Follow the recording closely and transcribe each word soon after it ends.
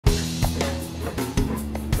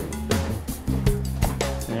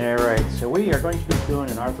Alright, so we are going to be doing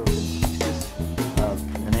an arthocentesis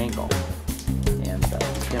of an ankle. And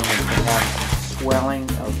this gentleman can have swelling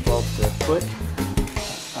of both the foot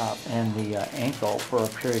and the ankle for a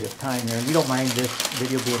period of time there. And you don't mind this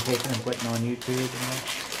video being taken and put on YouTube?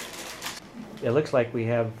 You know? It looks like we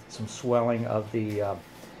have some swelling of the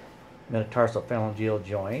metatarsophalangeal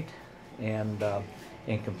joint, and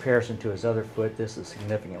in comparison to his other foot, this is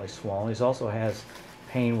significantly swollen. He also has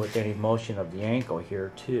pain with any motion of the ankle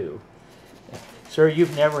here too. Sir,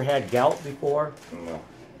 you've never had gout before?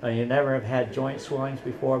 No. You never have had joint swellings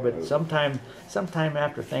before, but sometime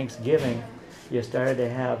after Thanksgiving, you started to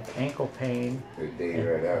have ankle pain. The day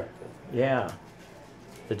right after. Yeah,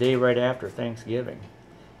 the day right after Thanksgiving.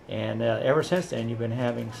 And ever since then, you've been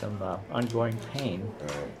having some ongoing pain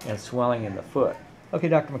and swelling in the foot. Okay,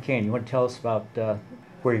 Dr. McCain, you want to tell us about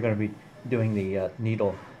where you're going to be doing the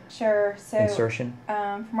needle Sure. So, insertion?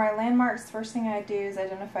 For my landmarks, first thing I do is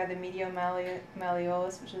identify the medial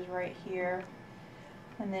malleolus, which is right here.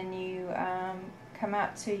 And then you come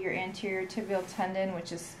out to your anterior tibial tendon,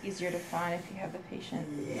 which is easier to find if you have the patient.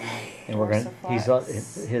 And we're going to,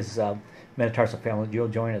 his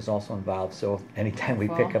metatarsophalangeal joint is also involved, so anytime we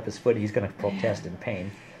pick up his foot, he's going to protest in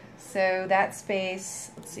pain. So that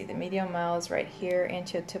space, let's see, the medial mal is right here,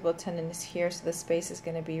 anterior tibial tendon is here, so the space is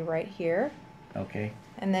going to be right here. Okay.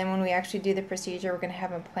 And then when we actually do the procedure, we're going to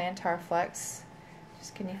have him plantar flex.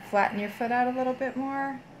 Just can you flatten your foot out a little bit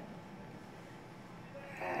more?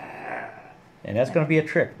 And that's going to be a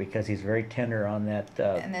trick because he's very tender on that.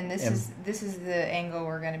 And then this is the angle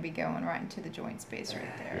we're going to be going right into the joint space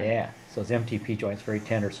right there. Yeah, so his MTP joint's very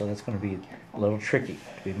tender, so that's going to be a little tricky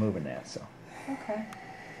to be moving that. So. Okay.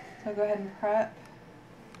 So go ahead and prep.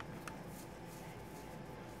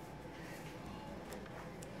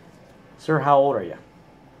 Sir, how old are you?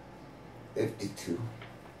 52.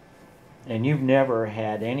 And you've never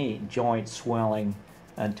had any joint swelling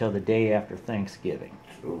until the day after Thanksgiving.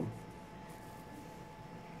 True.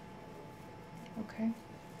 Okay.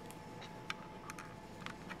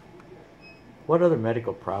 What other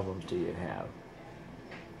medical problems do you have?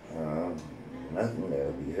 Nothing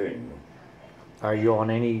that'll be hurting me. Are you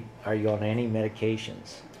on any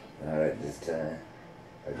medications? Not at this time.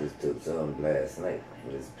 I just took some last night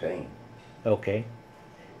for this pain. Okay.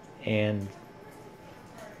 And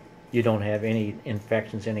you don't have any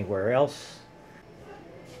infections anywhere else?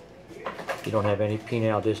 You don't have any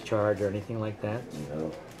penile discharge or anything like that?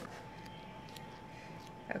 No.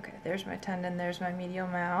 Okay, there's my tendon, there's my medial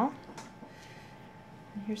mal.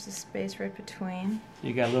 And here's the space right between.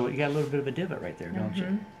 You got a little bit of a divot right there, don't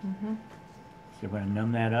you? Mm-hmm. So we're gonna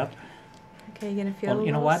numb that up. Okay, you're gonna feel a little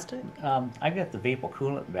you know what? stick? I got the vapor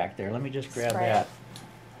coolant back there. Let me just grab Spray that.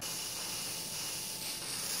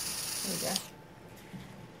 There we go.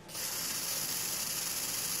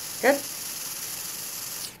 Good?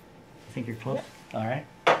 I think you're close? Yep. All right.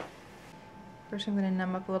 First I'm gonna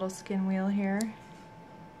numb up a little skin wheel here.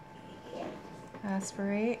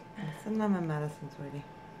 Aspirate. It's a numbing medicine, sweetie.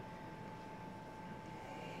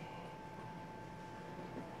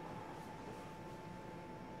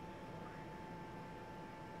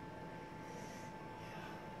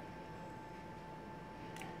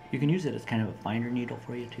 You can use it as kind of a finder needle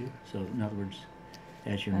for you too. So in other words,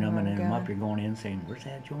 as you're I know numbing I'm them up, going. you're going in saying, where's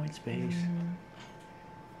that joint space?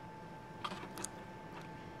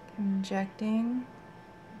 I'm injecting.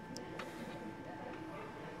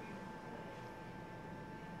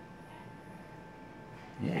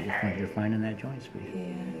 Yeah, you're finding that joint space. Yeah.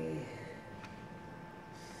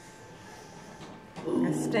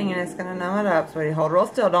 It's stinging. It's going to numb it up, sweetie. Hold real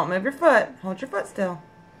still. Don't move your foot. Hold your foot still.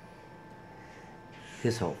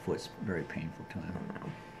 His whole foot's very painful to him.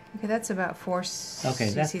 Okay, that's about 4 Okay,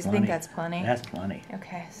 cc's. that's I plenty. think that's plenty. That's plenty.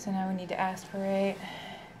 Okay, so now we need to aspirate.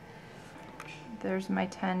 There's my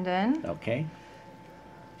tendon. Okay.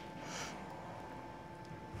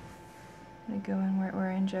 I'm going to go in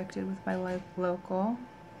where I injected with my local.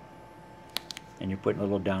 And you're putting a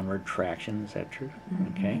little downward traction, is that true?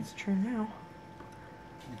 Okay. It's true now.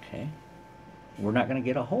 Okay. We're not going to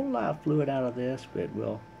get a whole lot of fluid out of this, but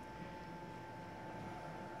we'll...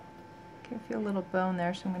 Okay, I feel a little bone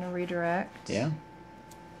there, so I'm going to redirect. Yeah.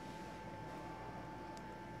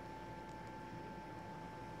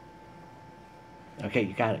 Okay,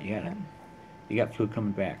 you got it, you got it. You got fluid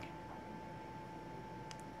coming back.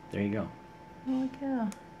 There you go. Holy cow.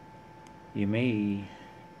 You may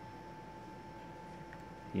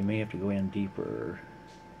have to go in deeper.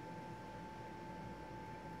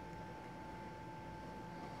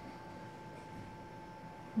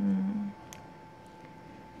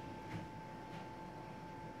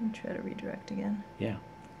 And try to redirect again. Yeah.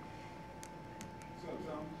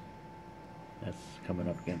 That's coming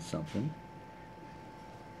up against something.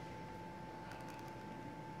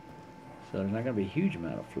 So there's not going to be a huge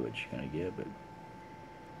amount of fluid she's going to get, but...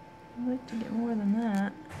 I'd like to get more than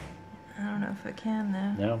that. I don't know if I can,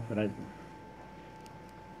 though. No, but I...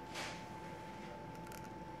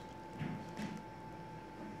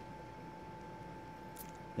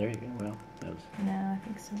 There you go. Well, that was... No, I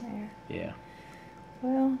think some air. Yeah.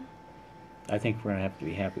 Well... I think we're going to have to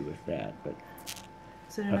be happy with that, but...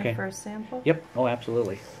 Is it enough for a sample? Yep. Oh,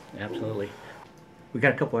 absolutely. Absolutely. We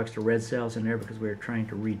got a couple extra red cells in there because we were trying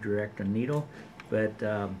to redirect a needle, but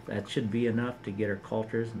that should be enough to get our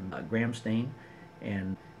cultures and gram stain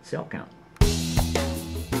and cell count.